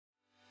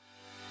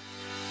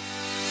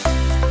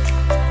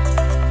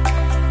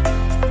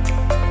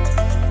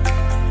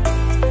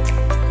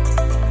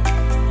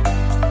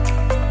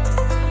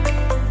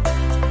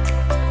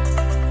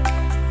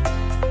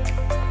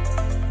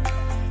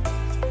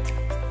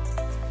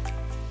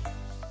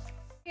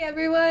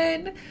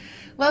everyone.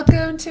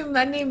 Welcome to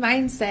Monday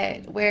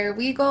Mindset, where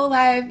we go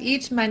live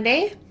each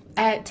Monday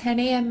at 10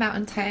 a.m.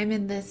 Mountain Time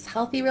in this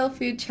Healthy Real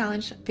Food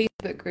Challenge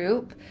Facebook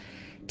group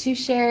to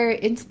share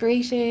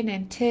inspiration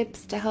and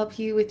tips to help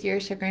you with your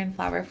sugar and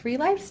flour-free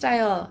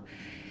lifestyle.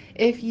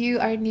 If you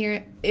are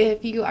new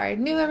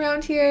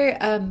around here,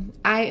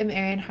 I am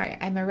Erin Hart.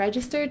 I'm a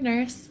registered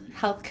nurse,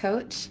 health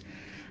coach.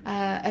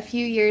 A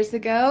few years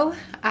ago,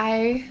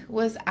 I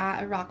was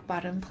at a rock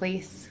bottom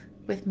place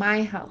with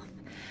my health,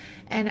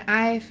 and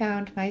I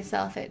found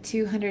myself at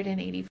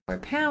 284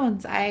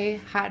 pounds.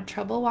 I had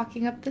trouble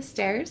walking up the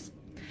stairs.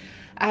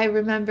 I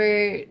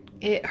remember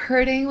it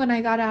hurting when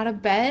I got out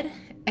of bed,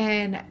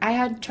 and I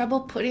had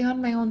trouble putting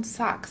on my own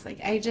socks.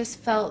 I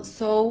just felt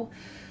so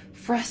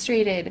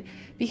frustrated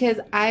because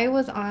I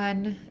was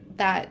on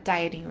that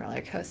dieting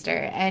roller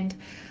coaster. And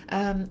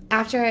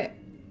after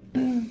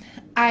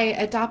I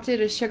adopted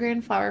a sugar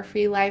and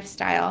flour-free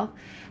lifestyle,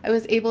 I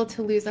was able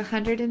to lose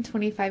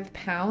 125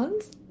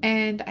 pounds,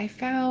 and I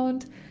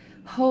found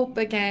hope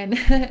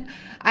again.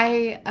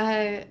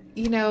 I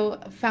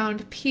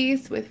found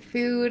peace with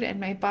food and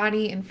my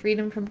body and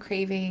freedom from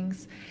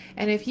cravings.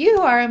 And if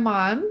you are a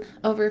mom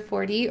over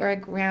 40 or a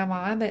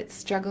grandma that's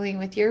struggling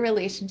with your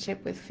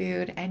relationship with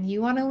food and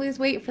you want to lose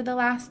weight for the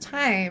last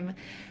time,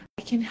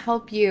 I can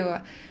help you.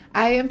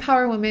 I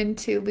empower women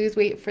to lose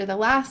weight for the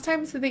last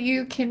time so that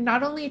you can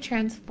not only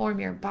transform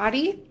your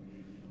body,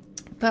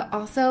 but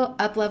also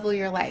up-level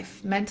your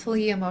life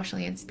mentally,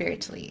 emotionally, and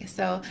spiritually.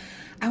 So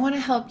I want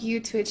to help you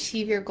to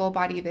achieve your goal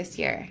body this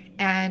year.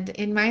 And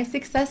in my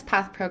Success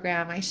Path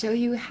program, I show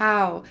you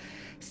how,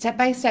 step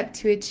by step,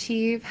 to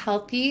achieve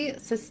healthy,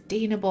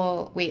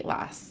 sustainable weight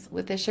loss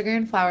with a sugar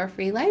and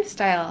flour-free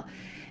lifestyle.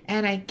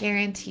 And I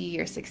guarantee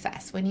your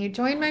success. When you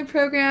join my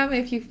program,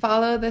 if you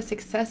follow the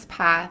Success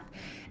Path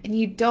and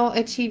you don't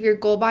achieve your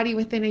goal body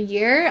within a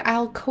year,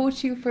 I'll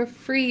coach you for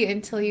free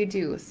until you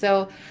do.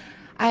 So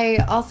I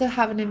also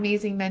have an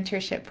amazing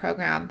mentorship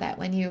program that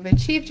when you've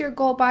achieved your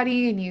goal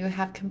body and you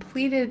have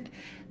completed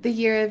the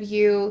year of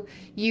you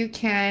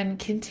can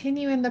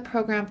continue in the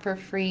program for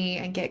free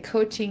and get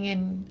coaching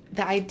in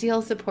the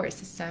ideal support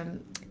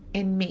system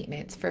in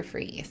maintenance for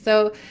free.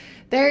 So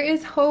there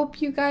is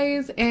hope, you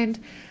guys, and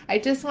I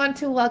just want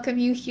to welcome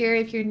you here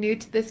if you're new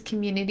to this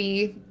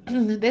community.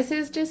 This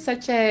is just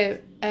such an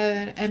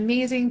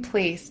amazing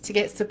place to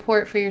get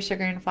support for your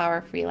sugar and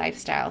flour-free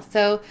lifestyle.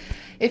 So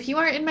if you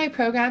aren't in my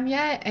program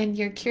yet and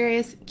you're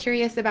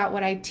curious about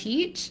what I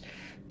teach,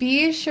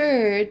 be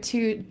sure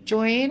to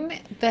join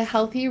the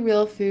Healthy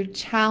Real Food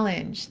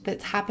Challenge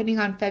that's happening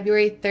on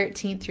February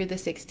 13th through the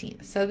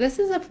 16th. So this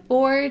is a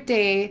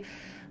 4-day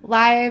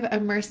live,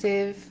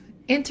 immersive,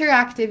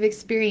 interactive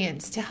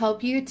experience to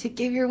help you to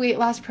give your weight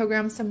loss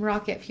program some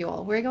rocket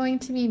fuel. We're going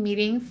to be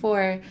meeting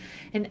for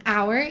an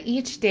hour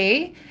each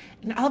day,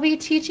 and I'll be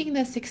teaching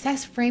the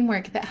success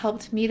framework that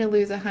helped me to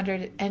lose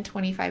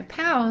 125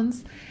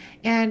 pounds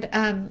and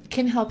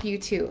can help you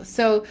too.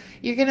 So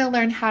you're going to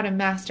learn how to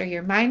master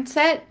your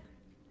mindset,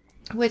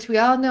 which we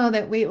all know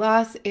that weight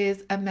loss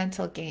is a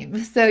mental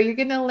game. So you're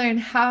going to learn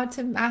how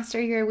to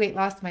master your weight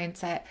loss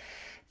mindset,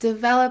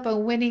 develop a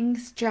winning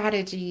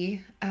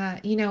strategy,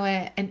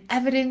 an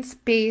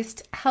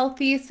evidence-based,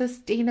 healthy,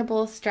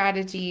 sustainable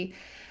strategy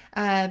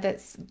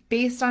that's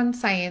based on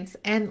science,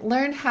 and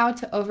learn how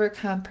to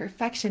overcome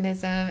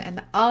perfectionism and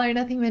the all or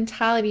nothing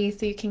mentality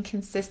so you can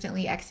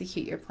consistently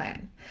execute your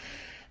plan.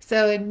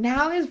 So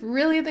now is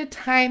really the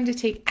time to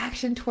take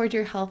action toward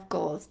your health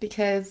goals,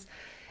 because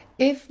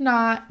if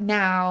not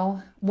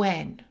now,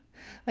 when?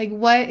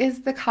 What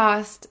is the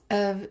cost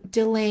of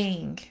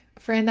delaying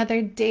for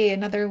another day,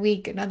 another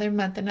week, another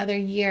month, another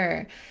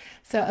year?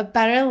 So a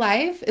better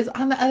life is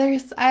on the other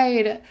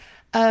side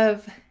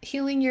of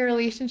healing your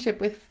relationship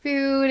with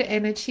food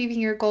and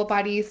achieving your goal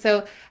body.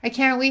 So I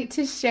can't wait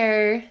to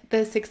share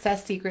the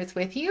success secrets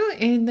with you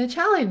in the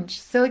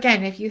challenge. So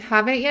again, if you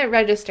haven't yet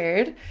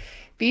registered,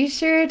 be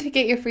sure to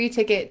get your free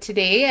ticket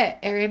today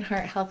at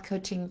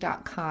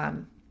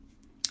erinharthealthcoaching.com.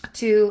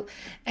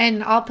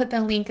 And I'll put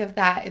the link of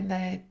that in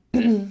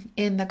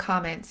the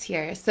comments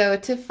here. So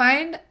to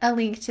find a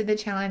link to the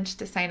challenge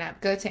to sign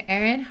up, go to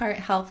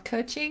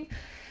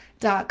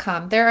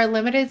erinharthealthcoaching.com. There are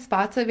limited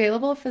spots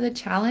available for the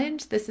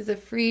challenge. This is a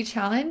free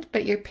challenge,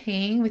 but you're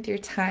paying with your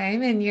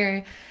time and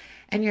your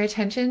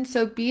attention.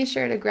 So be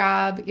sure to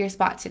grab your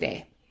spot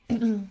today.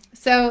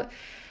 So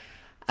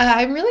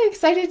I'm really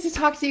excited to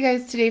talk to you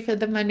guys today for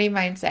the Monday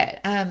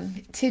Mindset.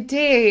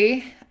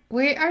 Today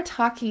we are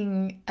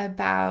talking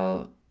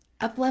about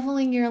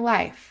up-leveling your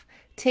life,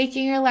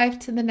 taking your life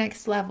to the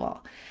next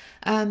level.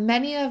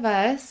 Many of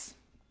us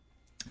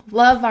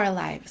love our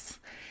lives,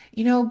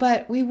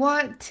 but we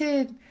want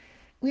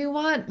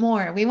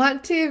more. We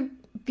want to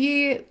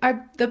be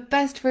the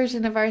best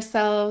version of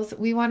ourselves.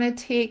 We want to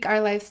take our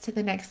lives to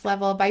the next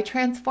level by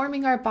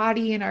transforming our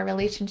body and our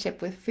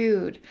relationship with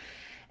food.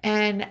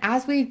 And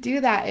as we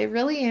do that, it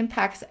really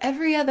impacts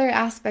every other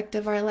aspect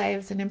of our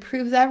lives and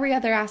improves every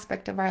other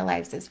aspect of our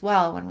lives as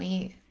well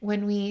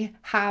when we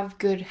have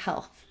good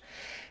health.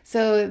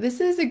 So this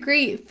is a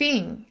great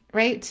thing,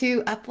 right?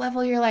 To up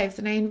level your lives.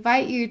 And I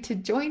invite you to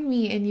join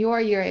me in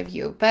your year of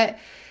you. But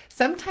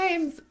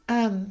sometimes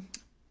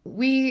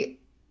we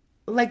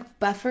like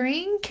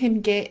buffering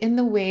can get in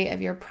the way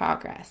of your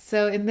progress.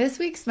 So in this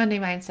week's Monday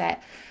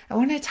Mindset, I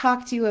want to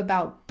talk to you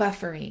about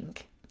buffering.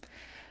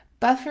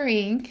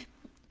 Buffering,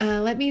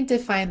 let me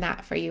define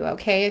that for you,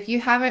 okay? If you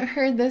haven't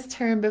heard this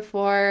term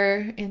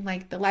before in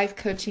like the life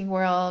coaching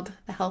world,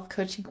 the health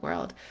coaching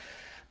world,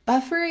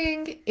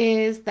 buffering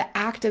is the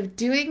act of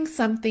doing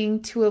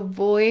something to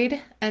avoid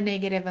a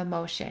negative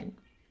emotion.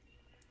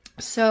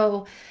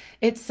 So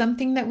it's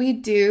something that we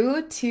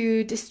do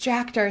to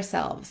distract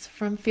ourselves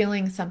from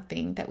feeling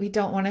something that we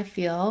don't want to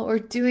feel or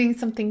doing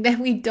something that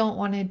we don't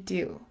want to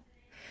do.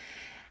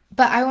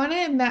 But I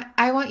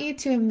want you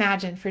to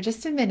imagine for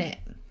just a minute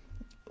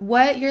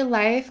what your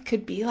life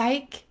could be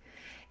like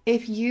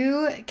if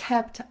you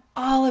kept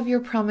all of your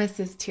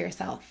promises to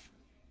yourself.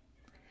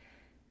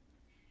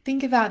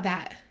 Think about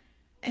that.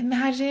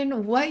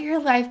 Imagine what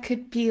your life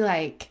could be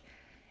like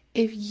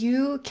if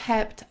you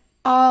kept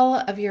all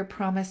of your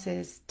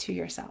promises to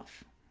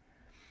yourself.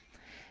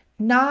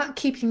 Not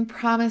keeping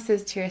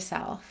promises to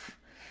yourself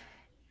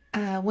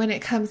when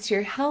it comes to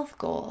your health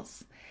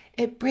goals,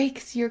 it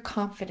breaks your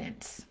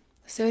confidence.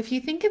 So if you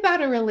think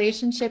about a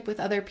relationship with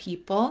other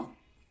people,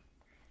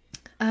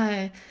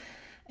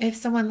 if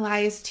someone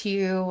lies to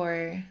you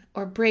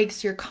or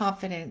breaks your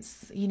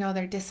confidence,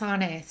 they're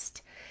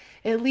dishonest,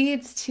 it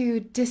leads to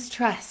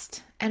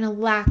distrust and a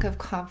lack of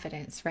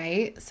confidence,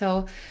 right?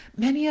 So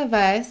many of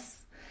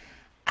us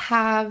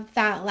have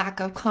that lack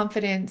of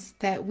confidence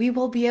that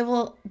we'll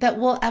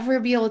ever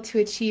be able to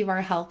achieve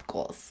our health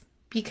goals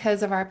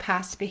because of our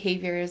past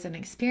behaviors and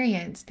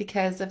experience,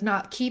 because of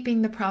not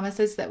keeping the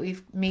promises that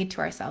we've made to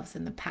ourselves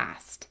in the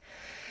past.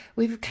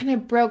 We've kind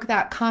of broke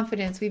that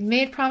confidence. We've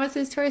made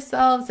promises to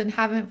ourselves and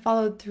haven't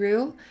followed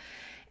through.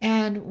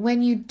 And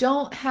when you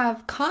don't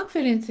have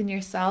confidence in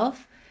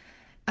yourself,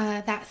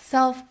 that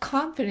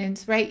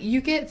self-confidence, right,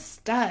 you get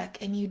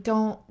stuck and you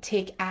don't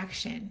take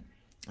action.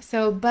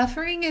 So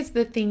buffering is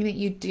the thing that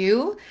you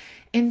do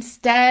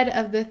instead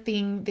of the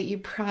thing that you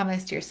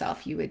promised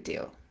yourself you would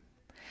do.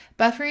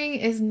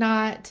 Buffering is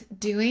not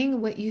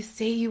doing what you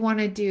say you want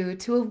to do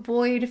to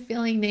avoid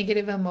feeling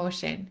negative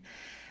emotion.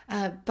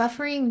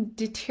 Buffering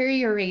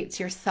deteriorates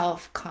your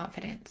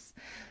self-confidence.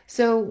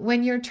 So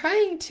when you're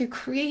trying to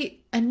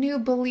create a new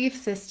belief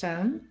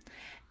system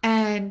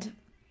and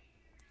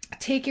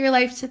take your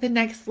life to the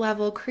next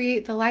level,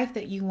 create the life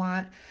that you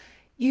want,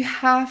 you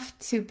have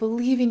to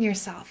believe in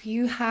yourself.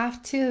 You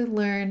have to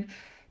learn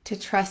to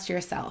trust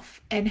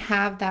yourself and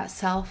have that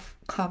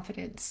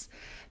self-confidence.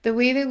 The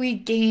way that we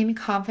gain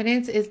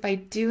confidence is by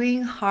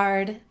doing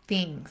hard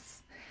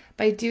things.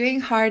 By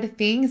doing hard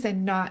things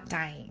and not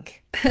dying.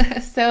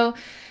 So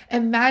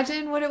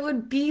imagine what it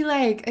would be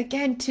like,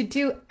 again, to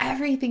do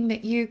everything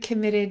that you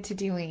committed to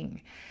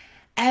doing.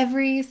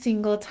 Every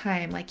single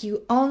time, like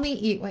you only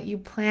eat what you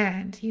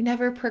planned. You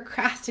never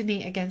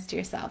procrastinate against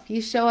yourself.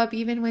 You show up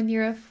even when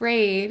you're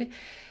afraid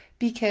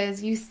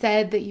because you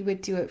said that you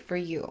would do it for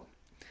you.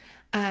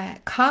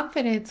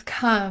 Confidence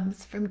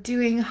comes from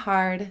doing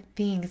hard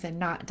things and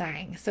not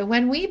dying. So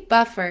when we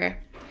buffer,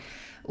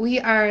 we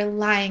are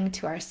lying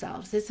to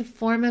ourselves. It's a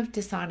form of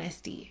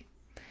dishonesty.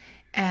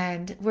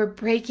 And we're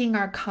breaking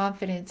our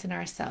confidence in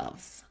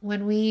ourselves.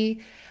 When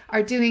we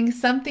are doing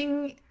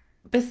something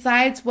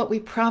besides what we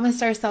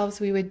promised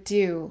ourselves we would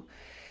do,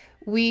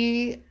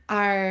 we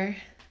are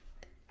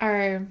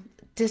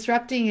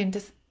disrupting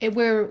and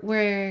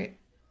we're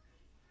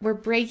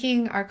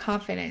breaking our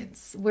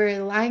confidence.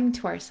 We're lying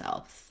to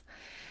ourselves,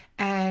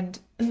 and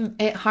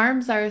it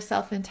harms our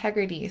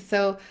self-integrity.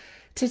 So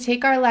to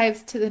take our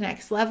lives to the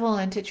next level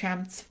and to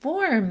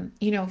transform,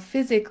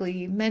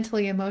 physically,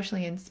 mentally,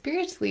 emotionally, and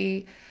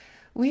spiritually,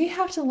 we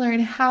have to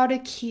learn how to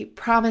keep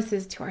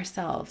promises to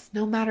ourselves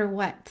no matter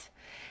what,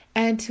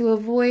 and to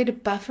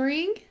avoid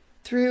buffering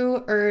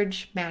through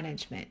urge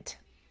management.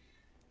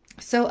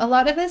 So a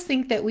lot of us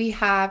think that we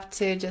have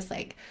to just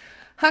like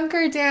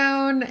hunker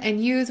down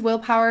and use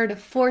willpower to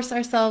force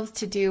ourselves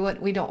to do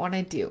what we don't want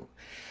to do.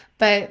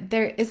 But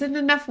there isn't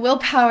enough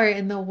willpower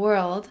in the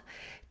world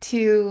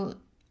to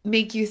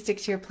make you stick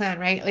to your plan,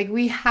 right? Like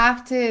we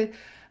have to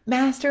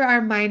master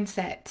our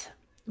mindset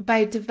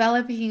by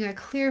developing a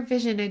clear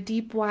vision, a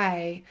deep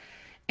why,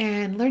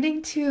 and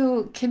learning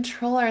to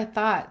control our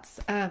thoughts.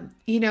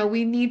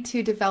 We need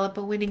to develop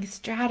a winning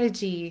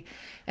strategy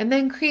and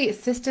then create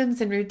systems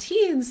and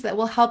routines that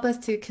will help us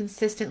to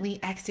consistently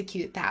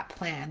execute that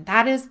plan.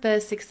 That is the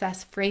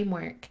success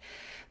framework.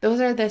 Those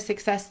are the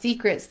success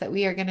secrets that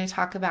we are going to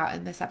talk about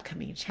in this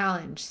upcoming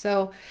challenge.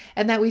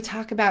 And that we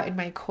talk about in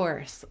my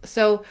course.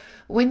 So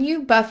when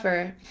you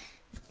buffer,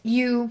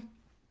 you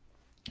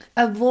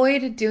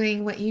avoid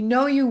doing what you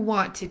know you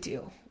want to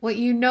do, what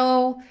you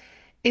know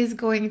is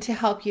going to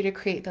help you to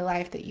create the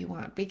life that you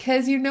want,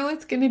 because you know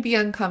it's going to be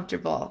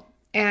uncomfortable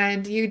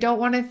and you don't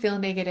want to feel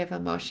negative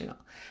emotion.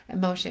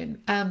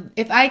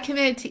 If I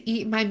commit to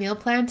eat my meal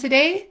plan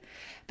today,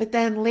 But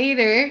then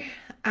later,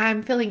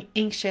 I'm feeling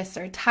anxious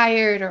or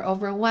tired or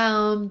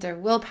overwhelmed or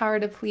willpower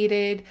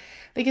depleted.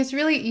 Like it's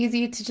really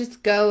easy to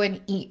just go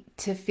and eat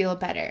to feel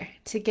better,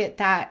 to get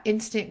that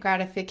instant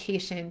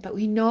gratification. But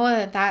we know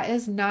that that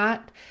is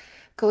not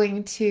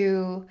going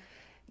to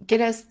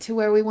get us to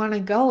where we want to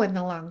go in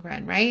the long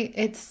run, right?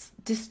 It's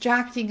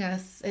distracting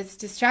us. It's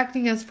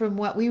distracting us from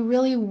what we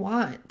really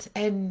want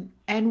and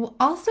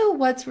also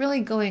what's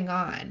really going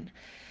on.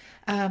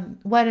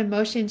 What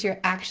emotions you're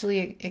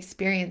actually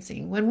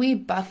experiencing. When we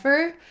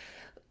buffer,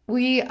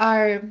 we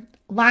are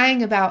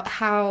lying about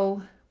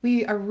how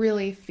we are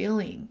really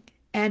feeling,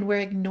 and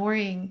we're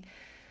ignoring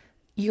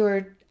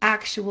your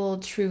actual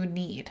true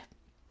need.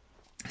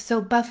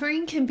 So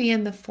buffering can be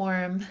in the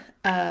form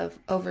of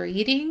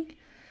overeating,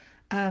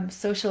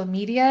 social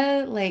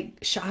media, like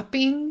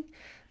shopping,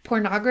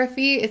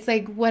 pornography. It's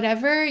like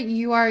whatever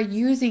you are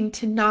using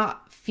to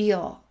not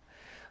feel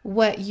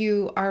what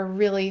you are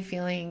really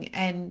feeling,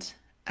 and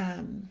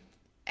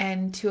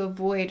to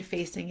avoid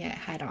facing it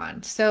head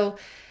on. So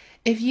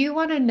if you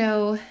want to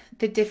know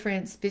the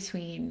difference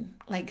between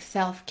like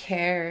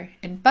self-care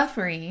and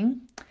buffering,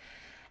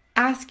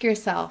 ask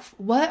yourself,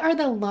 what are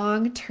the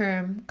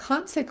long-term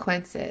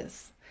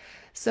consequences?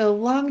 So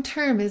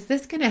long-term, is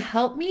this going to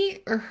help me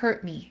or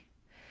hurt me?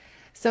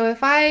 So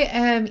if I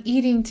am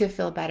eating to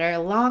feel better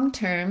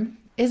long-term,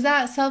 is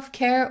that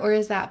self-care or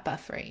is that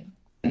buffering?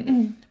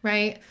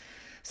 Right?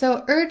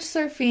 So urge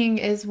surfing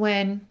is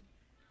when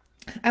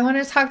I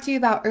want to talk to you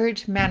about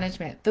urge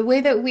management. The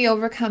way that we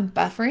overcome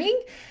buffering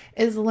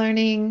is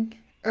learning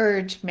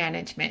urge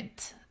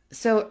management.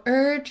 So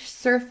urge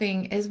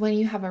surfing is when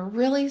you have a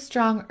really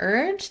strong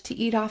urge to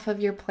eat off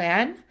of your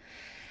plan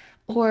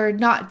or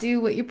not do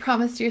what you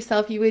promised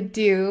yourself you would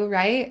do,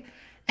 right?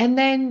 And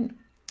then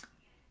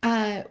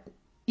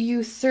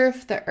you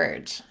surf the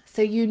urge.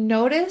 So you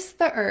notice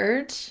the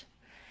urge,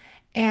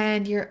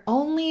 and your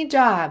only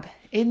job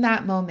in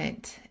that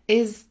moment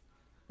is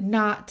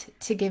not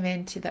to give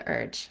in to the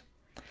urge.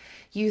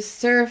 You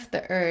surf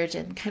the urge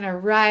and kind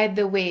of ride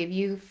the wave.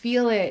 You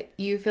feel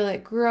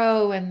it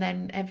grow and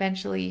then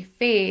eventually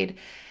fade,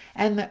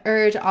 and the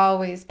urge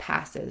always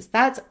passes.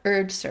 That's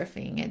urge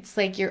surfing. It's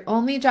like your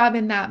only job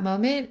in that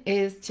moment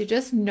is to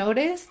just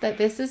notice that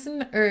this is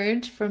an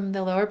urge from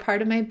the lower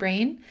part of my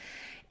brain,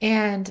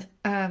 and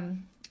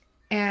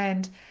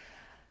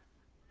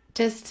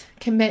just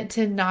commit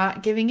to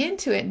not giving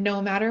into it no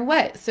matter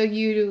what. So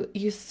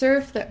you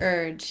surf the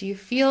urge, you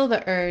feel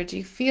the urge,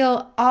 you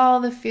feel all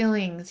the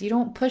feelings. You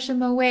don't push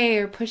them away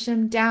or push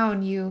them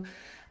down. You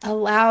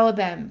allow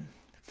them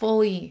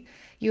fully.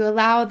 You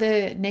allow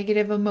the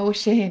negative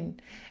emotion,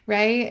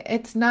 right?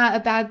 It's not a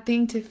bad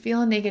thing to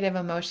feel negative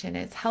emotion.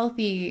 It's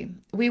healthy.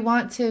 We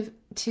want to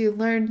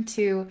learn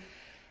to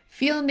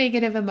feel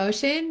negative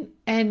emotion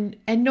and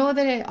know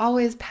that it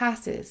always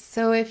passes.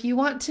 So if you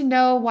want to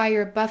know why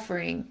you're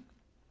buffering,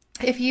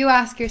 if you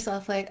ask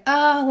yourself like,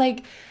 oh,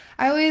 like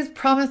I always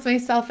promise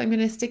myself I'm going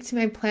to stick to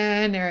my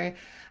plan, or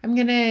I'm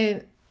going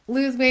to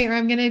lose weight, or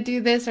I'm going to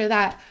do this or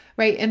that,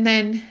 right?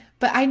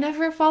 But I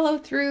never follow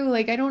through.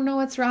 Like, I don't know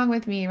what's wrong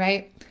with me,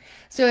 right?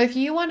 So if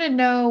you want to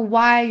know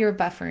why you're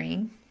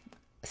buffering,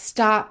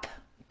 stop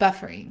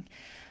buffering.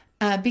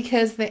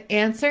 Because the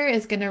answer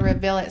is going to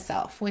reveal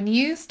itself. When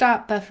you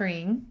stop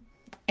buffering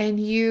and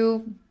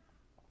you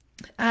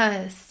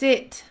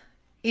sit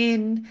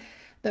in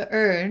the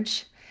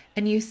urge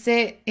and you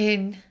sit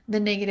in the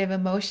negative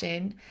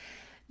emotion,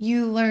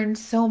 you learn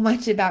so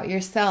much about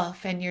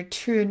yourself and your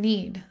true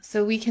need.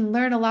 So we can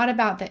learn a lot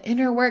about the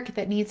inner work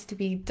that needs to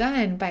be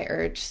done by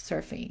urge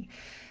surfing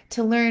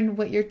to learn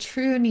what your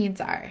true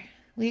needs are.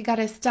 We got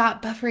to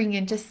stop buffering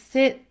and just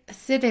sit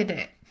in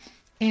it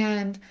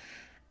and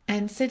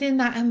sit in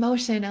that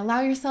emotion.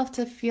 Allow yourself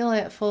to feel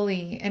it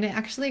fully. And it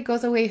actually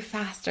goes away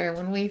faster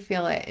when we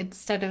feel it,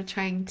 instead of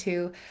trying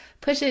to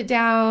push it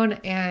down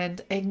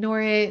and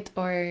ignore it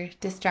or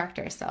distract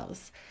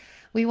ourselves.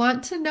 We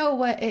want to know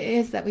what it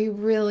is that we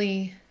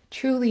really,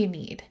 truly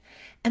need,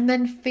 and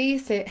then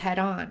face it head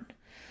on.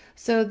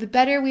 So the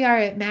better we are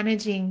at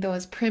managing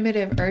those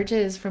primitive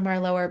urges from our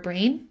lower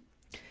brain,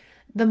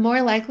 the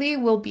more likely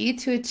we'll be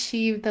to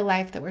achieve the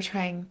life that we're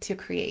trying to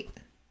create.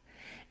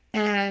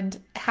 And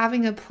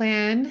having a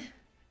plan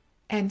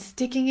and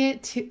sticking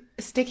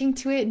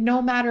to it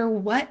no matter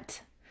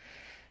what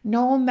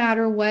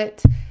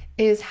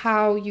is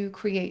how you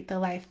create the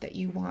life that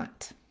you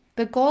want.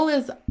 The goal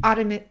is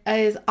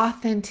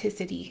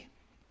authenticity.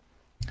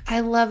 I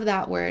love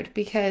that word,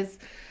 because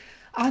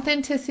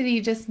authenticity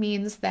just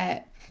means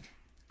that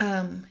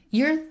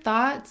your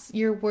thoughts,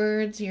 your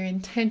words, your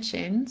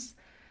intentions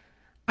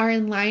are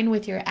in line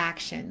with your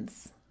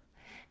actions.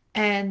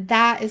 And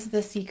that is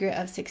the secret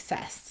of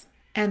success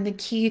and the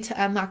key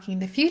to unlocking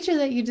the future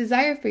that you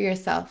desire for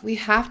yourself. We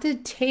have to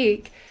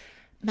take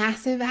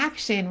massive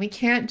action. We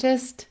can't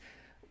just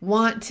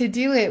want to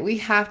do it. We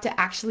have to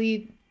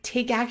actually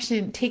take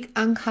action, take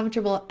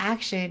uncomfortable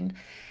action,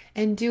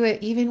 and do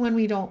it even when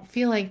we don't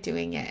feel like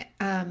doing it.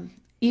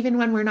 even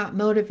when we're not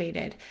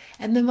motivated.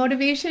 And the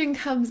motivation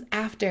comes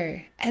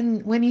after.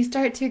 And when you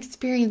start to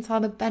experience all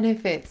the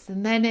benefits,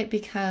 and then it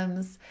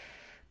becomes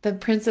the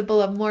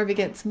principle of more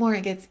begets more.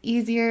 It gets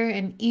easier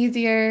and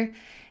easier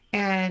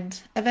and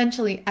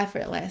eventually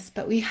effortless.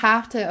 But we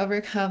have to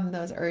overcome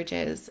those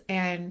urges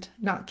and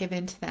not give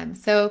in to them.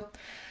 So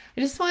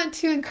I just want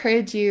to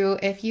encourage you,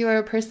 if you are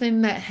a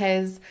person that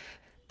has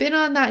been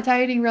on that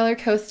dieting roller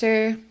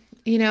coaster,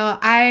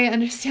 I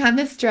understand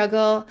the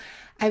struggle.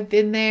 I've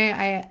been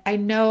there. I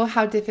know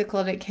how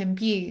difficult it can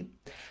be,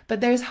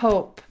 but there's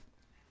hope.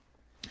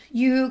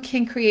 You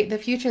can create the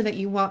future that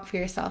you want for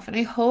yourself. And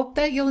I hope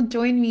that you'll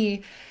join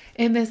me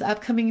in this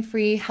upcoming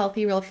free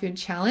Healthy Real Food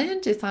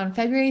Challenge. It's on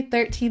February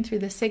 13th through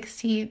the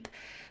 16th,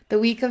 the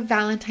week of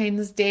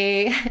Valentine's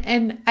Day.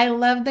 And I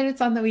love that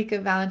it's on the week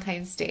of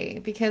Valentine's Day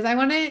because I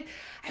want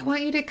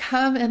you to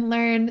come and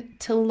learn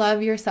to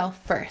love yourself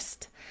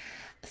first.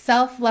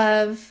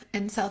 Self-love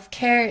and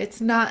self-care,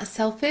 it's not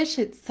selfish,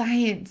 it's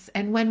science.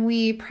 And when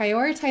we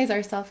prioritize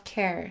our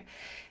self-care,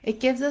 it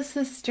gives us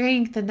the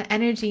strength and the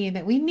energy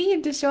that we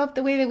need to show up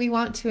the way that we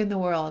want to in the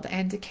world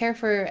and to care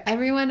for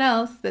everyone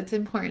else that's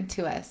important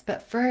to us.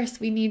 But first,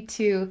 we need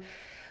to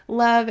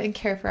love and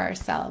care for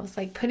ourselves,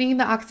 like putting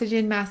the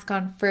oxygen mask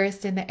on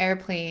first in the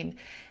airplane,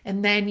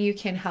 and then you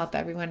can help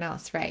everyone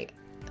else, right?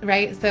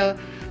 So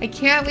I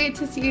can't wait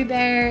to see you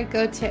there.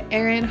 Go to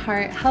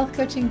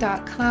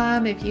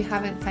erinharthealthcoaching.com if you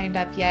haven't signed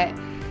up yet.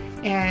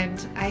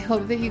 And I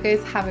hope that you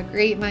guys have a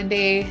great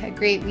Monday, a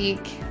great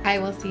week. I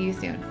will see you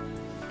soon.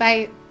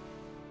 Bye.